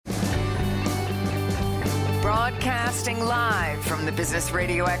Broadcasting live from the Business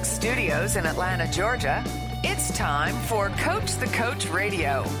Radio X studios in Atlanta, Georgia, it's time for Coach the Coach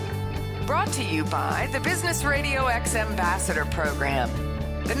Radio. Brought to you by the Business Radio X Ambassador Program,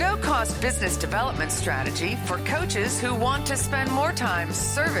 the no-cost business development strategy for coaches who want to spend more time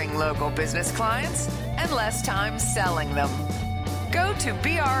serving local business clients and less time selling them. Go to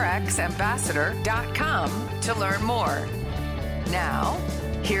brxambassador.com to learn more. Now,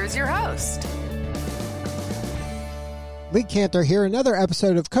 here's your host. Lee Cantor here, another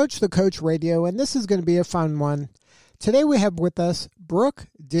episode of Coach the Coach Radio, and this is going to be a fun one. Today we have with us Brooke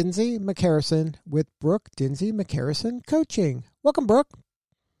Dinsey McCarrison with Brooke Dinsey McCarrison Coaching. Welcome, Brooke.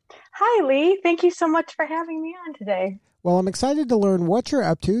 Hi, Lee. Thank you so much for having me on today. Well, I'm excited to learn what you're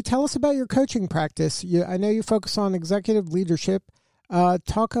up to. Tell us about your coaching practice. I know you focus on executive leadership.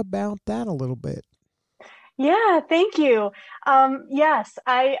 Talk about that a little bit. Yeah, thank you. Yes,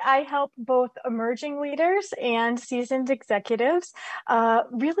 I help both emerging leaders and seasoned executives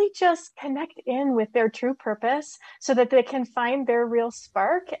really just connect in with their true purpose so that they can find their real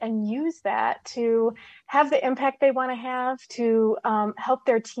spark and use that to have the impact they want to have, to help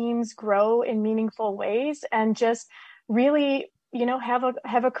their teams grow in meaningful ways, and just really,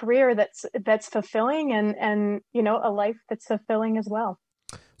 have a career that's fulfilling and a life that's fulfilling as well.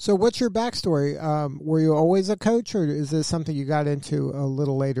 So what's your backstory? Were you always a coach, or is this something you got into a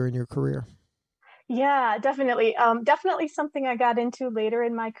little later in your career? Yeah, definitely. Definitely something I got into later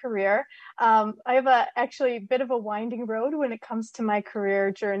in my career. I have actually a bit of a winding road when it comes to my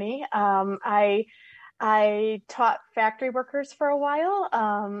career journey. I taught factory workers for a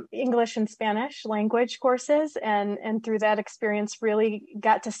while, English and Spanish language courses, and through that experience really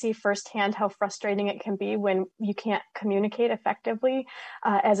got to see firsthand how frustrating it can be when you can't communicate effectively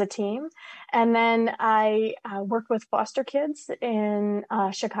as a team. And then I worked with foster kids in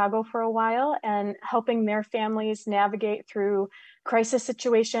Chicago for a while, and helping their families navigate through crisis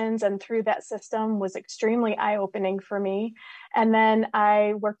situations and through that system was extremely eye-opening for me. And then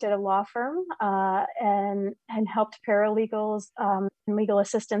I worked at a law firm and helped paralegals and legal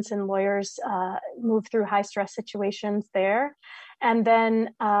assistants and lawyers move through high-stress situations there. And then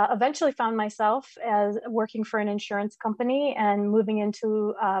eventually found myself as working for an insurance company and moving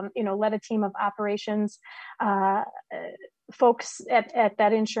into, led a team of operations folks at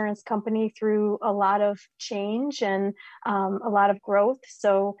that insurance company through a lot of change and a lot of growth.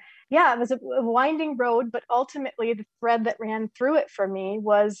 So yeah, it was a winding road, but ultimately the thread that ran through it for me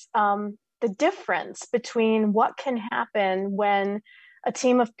was the difference between what can happen when a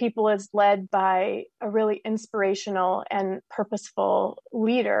team of people is led by a really inspirational and purposeful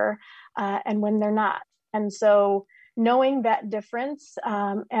leader and when they're not. And so knowing that difference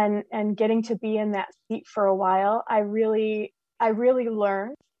and getting to be in that seat for a while, I really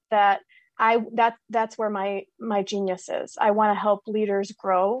learned that that's where my genius is. I want to help leaders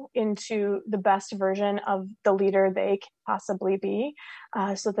grow into the best version of the leader they can possibly be,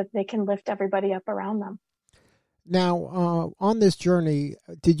 so that they can lift everybody up around them. Now, on this journey,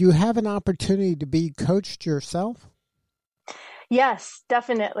 did you have an opportunity to be coached yourself? Yes,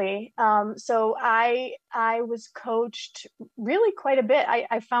 definitely. So I was coached really quite a bit.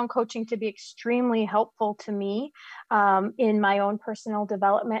 I found coaching to be extremely helpful to me in my own personal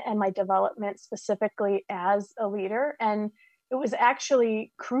development and my development specifically as a leader. And it was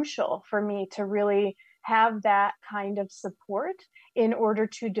actually crucial for me to really have that kind of support in order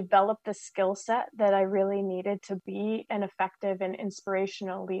to develop the skill set that I really needed to be an effective and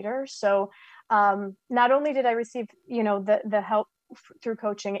inspirational leader. So not only did I receive, the help through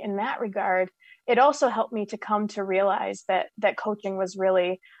coaching in that regard, it also helped me to come to realize that coaching was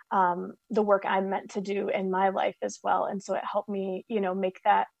really the work I'm meant to do in my life as well. And so it helped me, make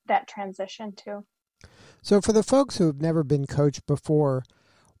that transition too. So for the folks who have never been coached before,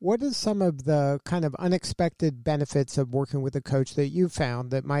 what is some of the kind of unexpected benefits of working with a coach that you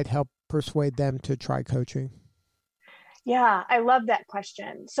found that might help persuade them to try coaching? Yeah, I love that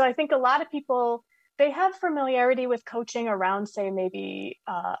question. So I think a lot of people, they have familiarity with coaching around, say, maybe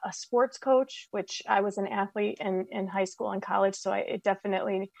a sports coach, which I was an athlete in high school and college, so I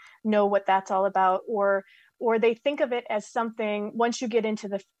definitely know what that's all about. Or they think of it as something, once you get into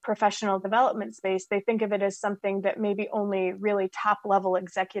the professional development space, they think of it as something that maybe only really top level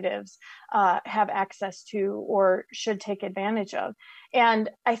executives have access to or should take advantage of. And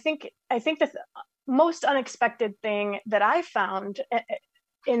I think the most unexpected thing that I found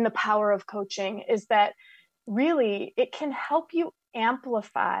in the power of coaching is that really it can help you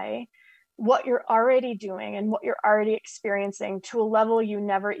amplify what you're already doing and what you're already experiencing to a level you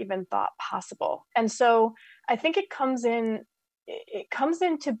never even thought possible. And so I think it comes in it comes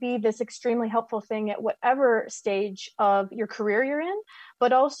in to be this extremely helpful thing at whatever stage of your career you're in,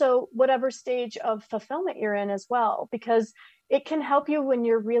 but also whatever stage of fulfillment you're in as well, because it can help you when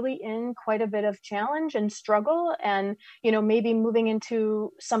you're really in quite a bit of challenge and struggle, and maybe moving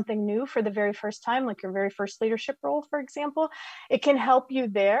into something new for the very first time, like your very first leadership role, for example. It can help you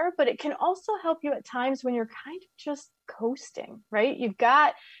there, but it can also help you at times when you're kind of just coasting, right? You've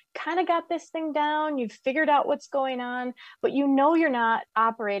got this thing down, you've figured out what's going on, but you're not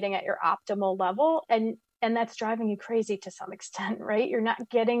operating at your optimal level, and that's driving you crazy to some extent, right? You're not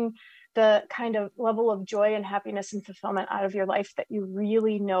getting the kind of level of joy and happiness and fulfillment out of your life that you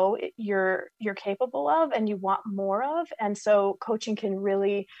really know you're capable of and you want more of. And so coaching can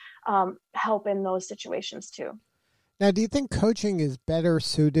really help in those situations too. Now, do you think coaching is better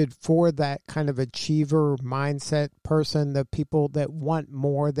suited for that kind of achiever mindset person, the people that want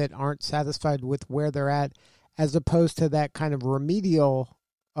more, that aren't satisfied with where they're at, as opposed to that kind of remedial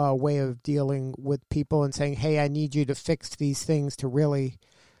way of dealing with people and saying, hey, I need you to fix these things to really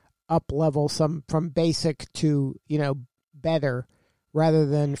up level some from basic to, better, rather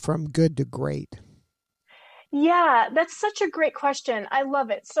than from good to great? Yeah, that's such a great question. I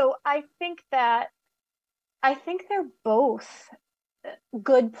love it. So I think they're both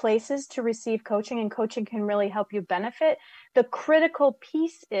good places to receive coaching, and coaching can really help you benefit. The critical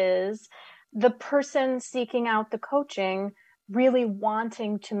piece is the person seeking out the coaching really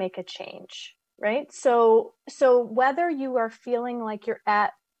wanting to make a change, right? So whether you are feeling like you're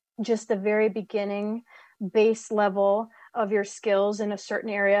at just the very beginning base level of your skills in a certain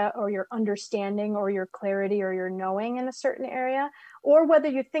area, or your understanding or your clarity or your knowing in a certain area, or whether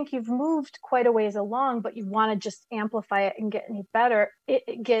you think you've moved quite a ways along, but you want to just amplify it and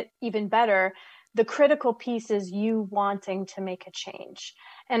get even better, the critical piece is you wanting to make a change.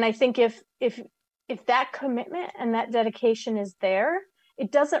 And I think if that commitment and that dedication is there,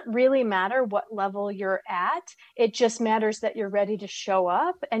 it doesn't really matter what level you're at. It just matters that you're ready to show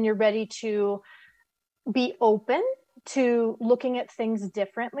up and you're ready to be open to looking at things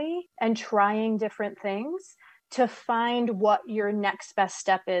differently and trying different things to find what your next best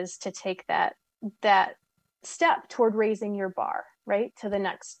step is to take that step toward raising your bar, right? To the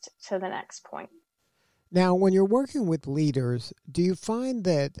next point. Now, when you're working with leaders, do you find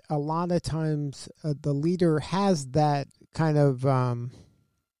that a lot of times the leader has that kind of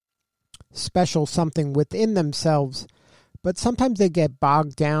special something within themselves, but sometimes they get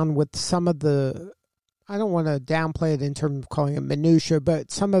bogged down with some of the, I don't want to downplay it in terms of calling it minutia, but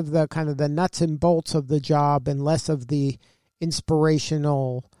some of the kind of the nuts and bolts of the job and less of the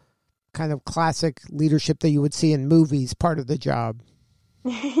inspirational kind of classic leadership that you would see in movies part of the job?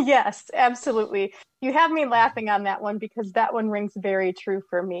 Yes, absolutely. You have me laughing on that one because that one rings very true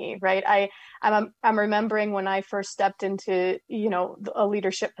for me, right? I'm remembering when I first stepped into, a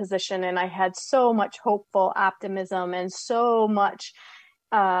leadership position, and I had so much hopeful optimism and so much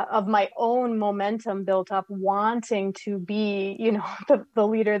of my own momentum built up, wanting to be, the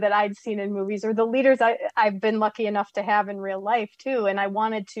leader that I'd seen in movies, or the leaders I've been lucky enough to have in real life too. And I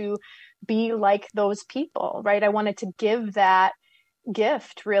wanted to be like those people, right? I wanted to give that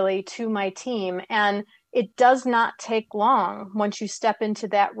gift really to my team. And it does not take long once you step into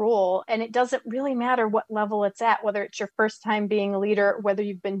that role. And it doesn't really matter what level it's at, whether it's your first time being a leader, whether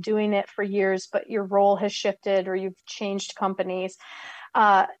you've been doing it for years, but your role has shifted or you've changed companies.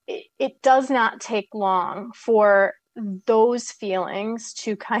 It does not take long for those feelings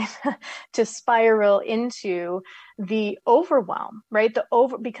to kind of to spiral into the overwhelm, right?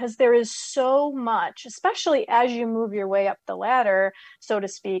 Because there is so much, especially as you move your way up the ladder, so to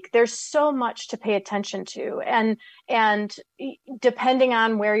speak, there's so much to pay attention to. And depending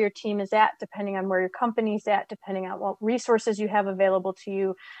on where your team is at, depending on where your company's at, depending on what resources you have available to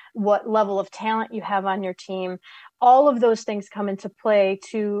you, what level of talent you have on your team, all of those things come into play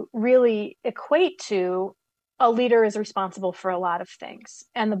to really equate to a leader is responsible for a lot of things,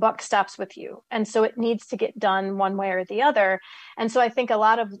 and the buck stops with you. And so it needs to get done one way or the other. And so I think a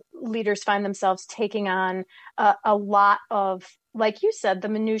lot of leaders find themselves taking on a lot of, like you said, the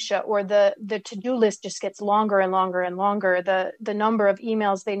minutia, or the to-do list just gets longer and longer and longer. The number of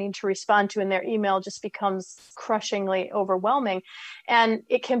emails they need to respond to in their email just becomes crushingly overwhelming. And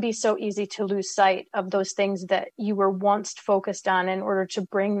it can be so easy to lose sight of those things that you were once focused on in order to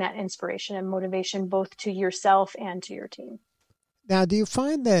bring that inspiration and motivation both to yourself and to your team. Now, do you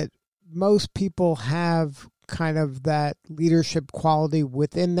find that most people have kind of that leadership quality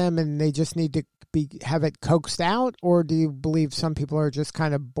within them and they just need to have it coaxed out? Or do you believe some people are just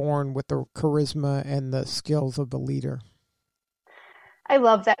kind of born with the charisma and the skills of the leader? I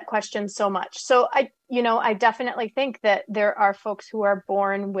love that question so much. So I definitely think that there are folks who are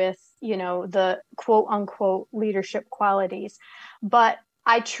born with, the quote unquote leadership qualities, but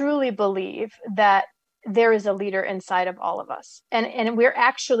I truly believe that there is a leader inside of all of us. And we're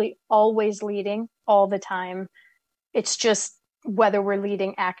actually always leading all the time. It's just whether we're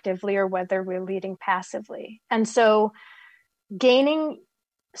leading actively or whether we're leading passively. And so gaining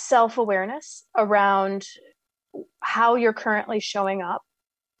self-awareness around how you're currently showing up,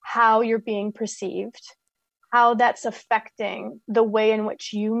 how you're being perceived, how that's affecting the way in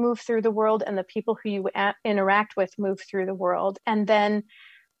which you move through the world and the people who you interact with move through the world. And then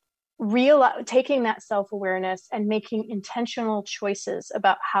taking that self-awareness and making intentional choices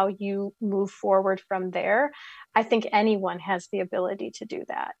about how you move forward from there. I think anyone has the ability to do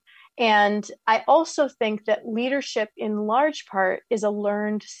that. And I also think that leadership in large part is a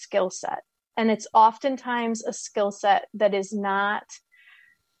learned skill set. And it's oftentimes a skill set that it's not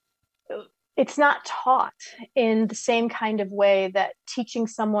taught in the same kind of way that teaching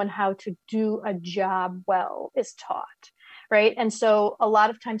someone how to do a job well is taught. Right. And so a lot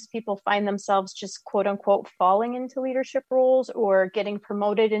of times people find themselves just quote unquote falling into leadership roles or getting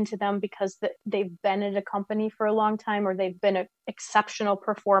promoted into them because they've been at a company for a long time, or they've been an exceptional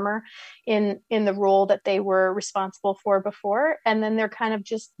performer in the role that they were responsible for before. And then they're kind of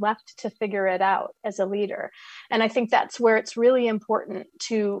just left to figure it out as a leader. And I think that's where it's really important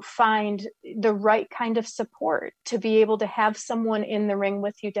to find the right kind of support, to be able to have someone in the ring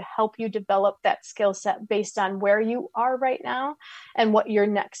with you to help you develop that skill set based on where you are right now and what your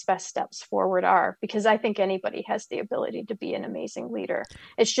next best steps forward are. Because I think anybody has the ability to be an amazing leader.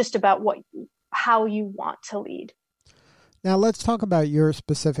 It's just about how you want to lead. Now let's talk about your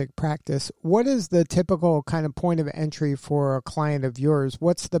specific practice. What is the typical kind of point of entry for a client of yours?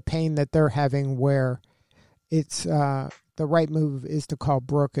 What's the pain that they're having where it's the right move is to call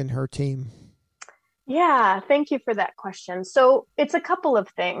Brooke and her team? Yeah, thank you for that question. So it's a couple of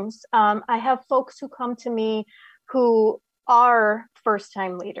things. I have folks who come to me who are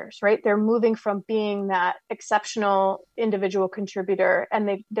first-time leaders, right? They're moving from being that exceptional individual contributor,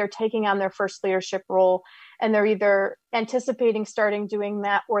 and they're taking on their first leadership role, and they're either anticipating starting doing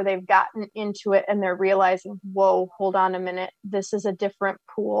that, or they've gotten into it and they're realizing, whoa, hold on a minute, this is a different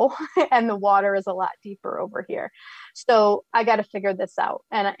pool and the water is a lot deeper over here. So I got to figure this out.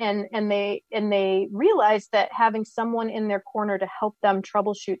 And they realize that having someone in their corner to help them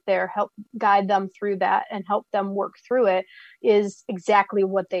troubleshoot there, help guide them through that, and help them work through it is exactly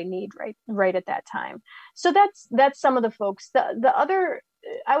what they need right at that time. So that's some of the folks. The other,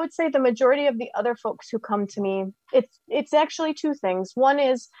 I would say the majority of the other folks who come to me, it's actually two things. One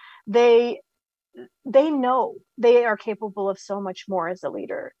is they know they are capable of so much more as a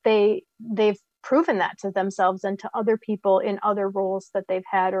leader. They've proven that to themselves and to other people in other roles that they've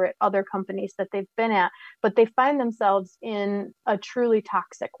had or at other companies that they've been at, but they find themselves in a truly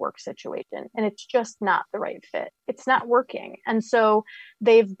toxic work situation and it's just not the right fit. It's not working. And so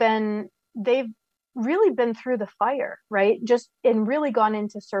they've really been through the fire, right? And really gone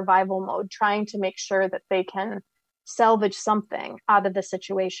into survival mode, trying to make sure that they can salvage something out of the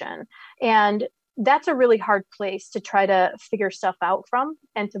situation. And that's a really hard place to try to figure stuff out from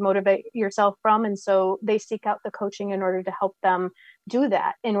and to motivate yourself from. And so they seek out the coaching in order to help them do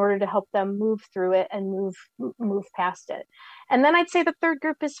that, in order to help them move through it and move past it. And then I'd say the third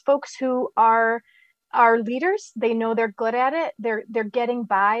group is folks who are leaders. They know they're good at it. They're getting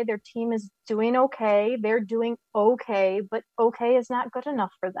by. Their team is doing okay. They're doing okay, but okay is not good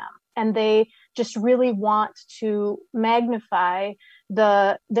enough for them. And they just really want to magnify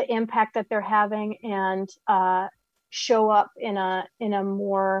the impact that they're having and show up in a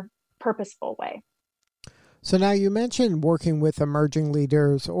more purposeful way. So now you mentioned working with emerging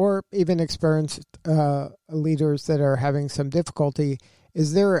leaders or even experienced leaders that are having some difficulty.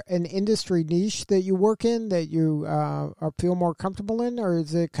 Is there an industry niche that you work in that you feel more comfortable in, or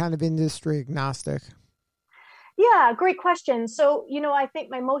is it kind of industry agnostic? Yeah, great question. So, I think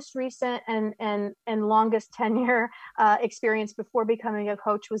my most recent and longest tenure experience before becoming a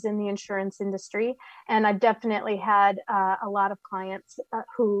coach was in the insurance industry. And I've definitely had a lot of clients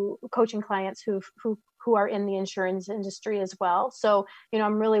coaching clients who are in the insurance industry as well. So,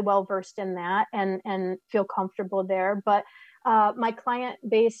 I'm really well versed in that and feel comfortable there. But my client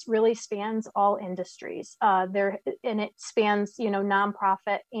base really spans all industries and it spans,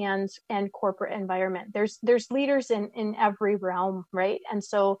 nonprofit and corporate environment. There's leaders in every realm, right? And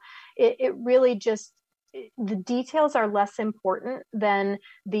so it really just the details are less important than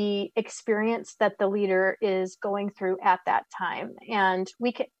the experience that the leader is going through at that time. And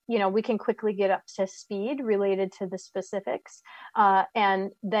we can quickly get up to speed related to the specifics,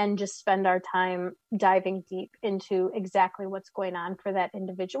 and then just spend our time diving deep into exactly what's going on for that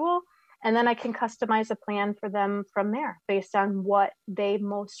individual. And then I can customize a plan for them from there based on what they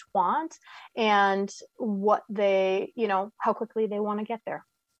most want and what they, how quickly they want to get there.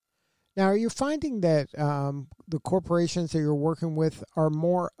 Now, are you finding that the corporations that you're working with are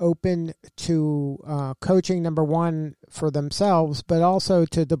more open to coaching, number one, for themselves, but also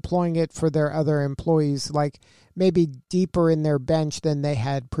to deploying it for their other employees, like maybe deeper in their bench than they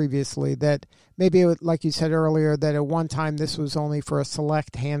had previously? That maybe, like you said earlier, that at one time this was only for a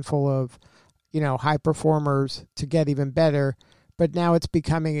select handful of, high performers to get even better. But now it's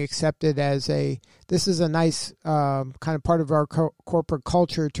becoming accepted as this is a nice kind of part of our corporate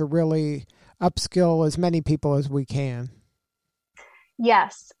culture to really upskill as many people as we can.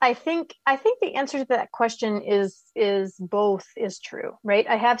 Yes, I think the answer to that question is both is true, right?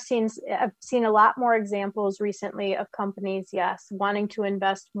 I've seen a lot more examples recently of companies, yes, wanting to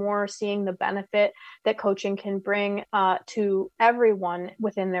invest more, seeing the benefit that coaching can bring to everyone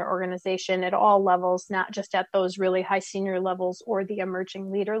within their organization at all levels, not just at those really high senior levels or the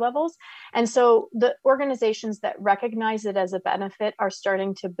emerging leader levels. And so the organizations that recognize it as a benefit are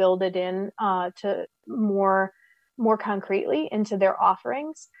starting to build it in to more concretely into their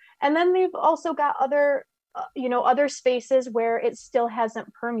offerings. And then they've also got other spaces where it still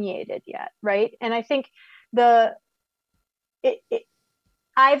hasn't permeated yet, right? And I think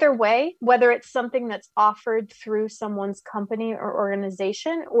either way, whether it's something that's offered through someone's company or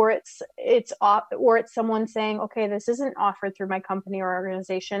organization, or it's someone saying, okay, this isn't offered through my company or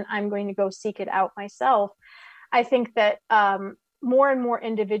organization, I'm going to go seek it out myself. I think that more and more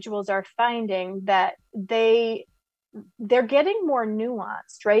individuals are finding that they're getting more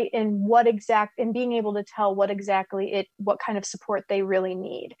nuanced, right? In being able to tell what kind of support they really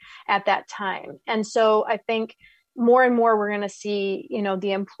need at that time. And so I think more and more we're going to see,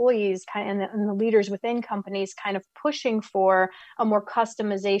 the employees and the leaders within companies kind of pushing for a more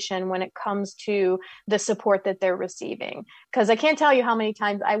customization when it comes to the support that they're receiving. Because I can't tell you how many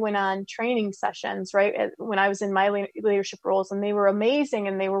times I went on training sessions, right, when I was in my leadership roles, and they were amazing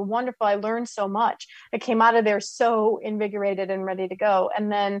and they were wonderful. I learned so much. I came out of there so invigorated and ready to go.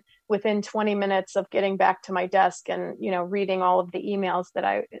 And then within 20 minutes of getting back to my desk and, reading all of the emails that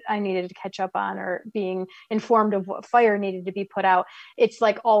I needed to catch up on, or being informed of what fire needed to be put out, it's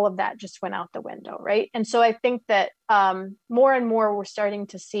like all of that just went out the window, right? And so I think that more and more we're starting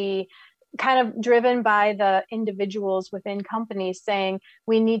to see, kind of driven by the individuals within companies, saying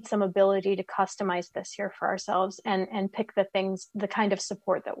we need some ability to customize this here for ourselves and pick the kind of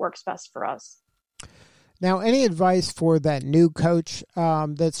support that works best for us. Now, any advice for that new coach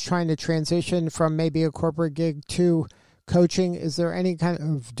that's trying to transition from maybe a corporate gig to coaching? Is there any kind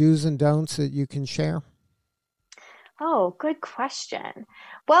of do's and don'ts that you can share? Oh, good question.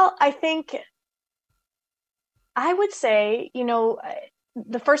 Well, I think I would say,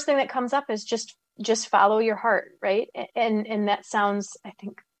 the first thing that comes up is just follow your heart, right? And that sounds, I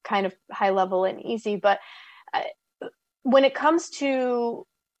think, kind of high level and easy, but when it comes to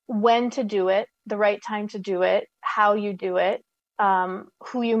when to do it, the right time to do it, how you do it,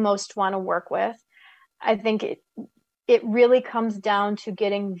 who you most want to work with, I think it really comes down to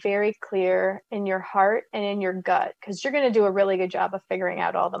getting very clear in your heart and in your gut, because you're going to do a really good job of figuring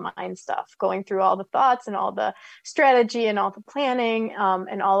out all the mind stuff, going through all the thoughts and all the strategy and all the planning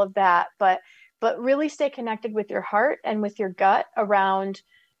and all of that. But really stay connected with your heart and with your gut around,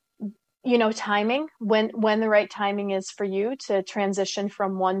 timing, when the right timing is for you to transition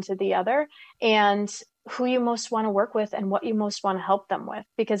from one to the other, and who you most want to work with and what you most want to help them with.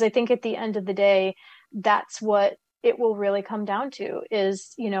 Because I think at the end of the day, that's what it will really come down to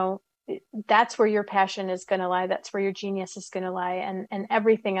is, that's where your passion is going to lie. That's where your genius is going to lie. And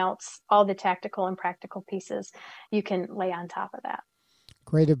everything else, all the tactical and practical pieces, you can lay on top of that.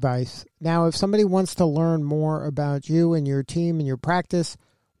 Great advice. Now, if somebody wants to learn more about you and your team and your practice,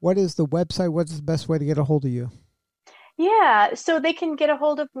 what is the website? What's the best way to get a hold of you? Yeah, so they can get a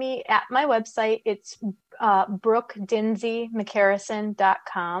hold of me at my website. It's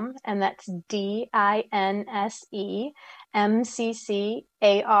BrookeDinseyMcCarrison.com, and that's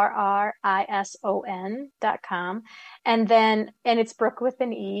DINSEMCCARRISON.com. And it's Brooke with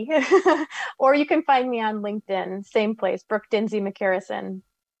an E. Or you can find me on LinkedIn, same place, Brooke Dinsey McCarrison.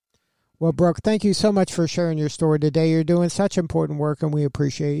 Well, Brooke, thank you so much for sharing your story today. You're doing such important work, and we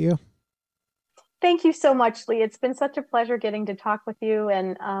appreciate you. Thank you so much, Lee. It's been such a pleasure getting to talk with you.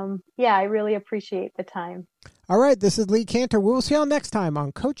 And I really appreciate the time. All right, this is Lee Cantor. We'll see y'all next time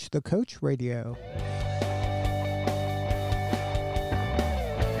on Coach the Coach Radio.